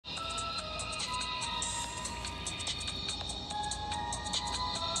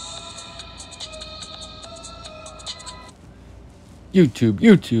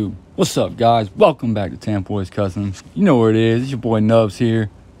YouTube, what's up guys? Welcome back to Tampa Boys Customs. You know where it is, it's your boy Nubs here.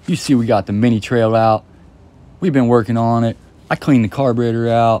 You see we got the mini trail out. We've been working on it. I cleaned the carburetor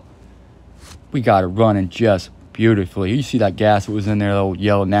out. We got it running just beautifully. You see that gas that was in there, that old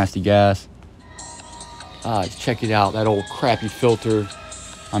yellow nasty gas. Check it out, that old crappy filter.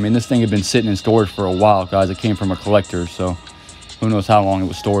 I mean, this thing had been sitting in storage for a while, guys. It came from a collector, so who knows how long it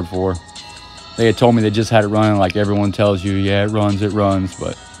was stored for. They had told me they just had it running like everyone tells you. Yeah, it runs,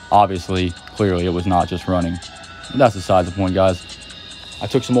 but obviously, clearly, it was not just running. But that's beside the point, guys. I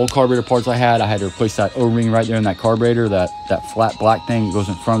took some old carburetor parts I had to replace that O-ring right there in that carburetor, that flat black thing that goes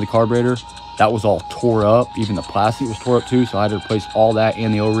in front of the carburetor. That was all tore up. Even the plastic was tore up too, so I had to replace all that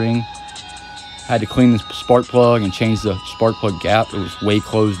and the O-ring. Had to clean the spark plug and change the spark plug gap. It was way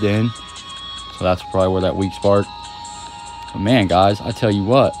closed in, so that's probably where that weak spark. But man, guys, I tell you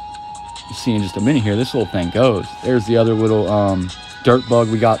what, you see in just a minute here, this little thing goes. There's the other little dirt bug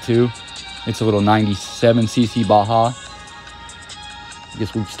we got too. It's a little 97cc Baja. I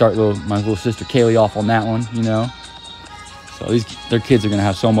guess we start my little sister Kaylee off on that one, you know. So their kids are gonna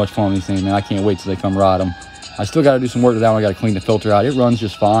have so much fun on these things, man. I can't wait till they come ride them. I still got to do some work to that one. I got to clean the filter out. It runs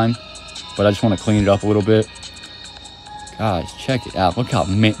just fine, but I just want to clean it up a little bit. Guys, check it out. Look how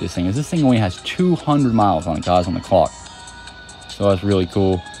mint this thing is. This thing only has 200 miles on it, guys, on the clock. So that's really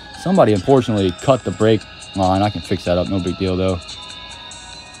cool. Somebody unfortunately cut the brake line. I can fix that up, no big deal though.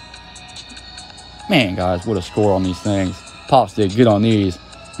 Man, guys, what a score on these things. Pops did good on these.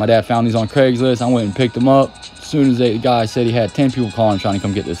 My dad found these on Craigslist. I went and picked them up. As soon as the guy said he had 10 people calling trying to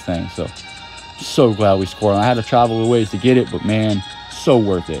come get this thing. So glad we scored. I had to travel a ways to get it, but man, so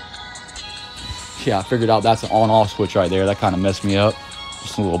worth it. Yeah, I figured out that's an on-off switch right there. That kind of messed me up.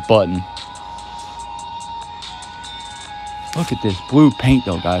 Just a little button. Look at this blue paint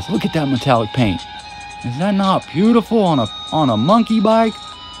though, guys. Look at that metallic paint. Is that not beautiful on a monkey bike?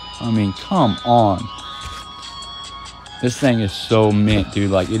 I mean, come on. This thing is so mint,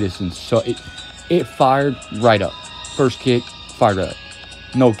 dude. Like, it is it fired right up. First kick, fired up.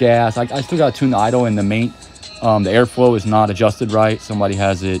 No gas. I still got to tune the idle and the main. The airflow is not adjusted right. Somebody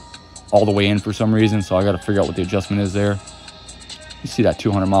has it all the way in for some reason, so I got to figure out what the adjustment is there. You see that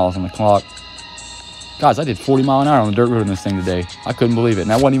 200 miles on the clock. Guys, I did 40 miles an hour on the dirt road in this thing today. I couldn't believe it. And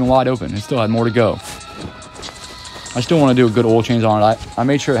that wasn't even wide open. It still had more to go. I still want to do a good oil change on it. I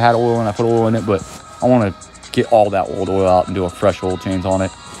made sure it had oil and I put oil in it, but I want to get all that old oil out and do a fresh oil change on it.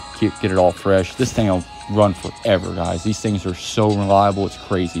 Get it all fresh. This thing will run forever, guys. These things are so reliable. It's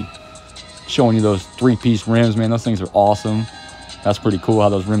crazy. Showing you those three-piece rims, man. Those things are awesome. That's pretty cool how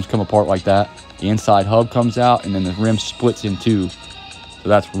those rims come apart like that. The inside hub comes out and then the rim splits in two. So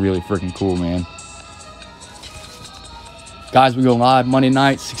that's really freaking cool, man. Guys, we go live Monday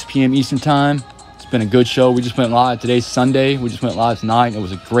night, 6 p.m. Eastern time. It's been a good show. We just went live. Today's Sunday. We just went live tonight. It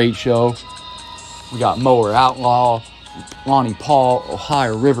was a great show. We got Mower Outlaw, Lonnie Paul,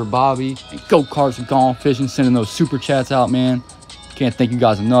 Ohio River Bobby, and go-karts and gone fishing, sending those super chats out, man. Can't thank you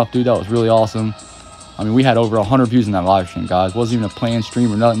guys enough, dude. That was really awesome. I mean, we had over 100 views in that live stream, guys. Wasn't even a planned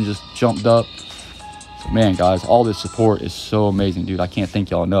stream or nothing. Just jumped up. So, man, guys, all this support is so amazing, dude. I can't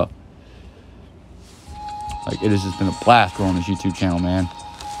thank y'all enough. Like, it has just been a blast growing this YouTube channel, man.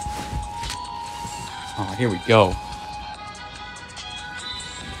 Oh, here we go.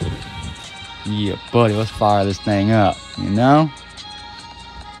 Yeah, buddy, let's fire this thing up, you know?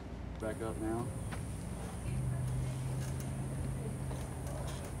 Back up now.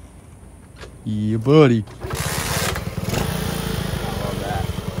 Yeah, buddy. I love that.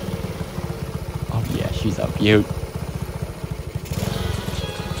 Oh, yeah, she's a beaut.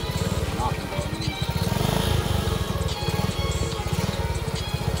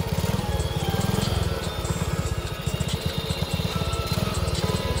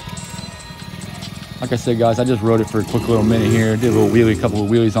 Like I said, guys, I just rode it for a quick little minute here. Did a little wheelie, a couple of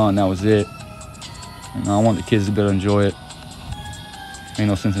wheelies on, and that was it. And I want the kids to be able to enjoy it. Ain't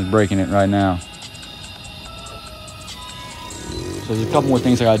no sense in breaking it right now. So there's a couple more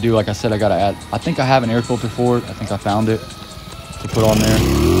things I gotta do. Like I said, I gotta add. I think I have an air filter for it. I think I found it to put on there.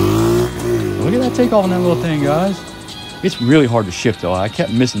 Look at that takeoff on that little thing, guys. It's really hard to shift though. I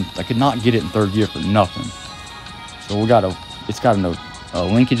kept missing. I could not get it in third gear for nothing. So we gotta. It's got no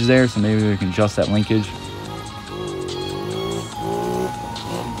linkage there, so maybe we can adjust that linkage.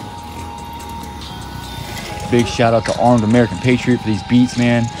 Big shout out to Armed American Patriot for these beats,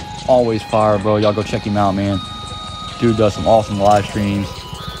 man. Always fire, bro. Y'all go check him out, man. Dude does some awesome live streams.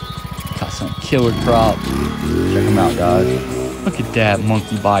 Got some killer crop. Check him out, guys. Look at that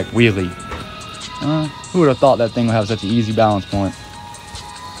monkey bike wheelie. Who would have thought that thing would have such an easy balance point?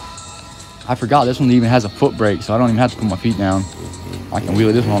 I forgot this one even has a foot brake, so I don't even have to put my feet down. I can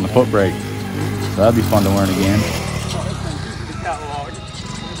wheel this one on the foot brake. So that'd be fun to learn again.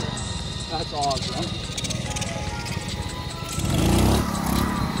 That's awesome.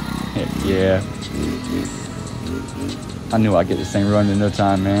 Heck yeah. I knew I'd get this thing running in no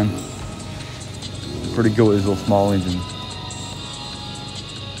time, man. Pretty good with this little small engine.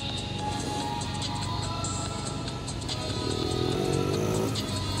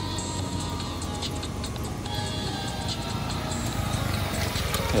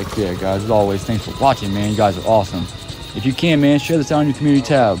 Heck yeah, guys. As always, thanks for watching, man. You guys are awesome. If you can, man, share this out on your community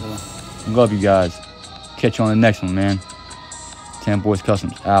tab. I love you guys. Catch you on the next one, man. Tampa Boys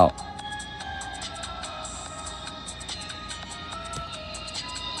Customs out.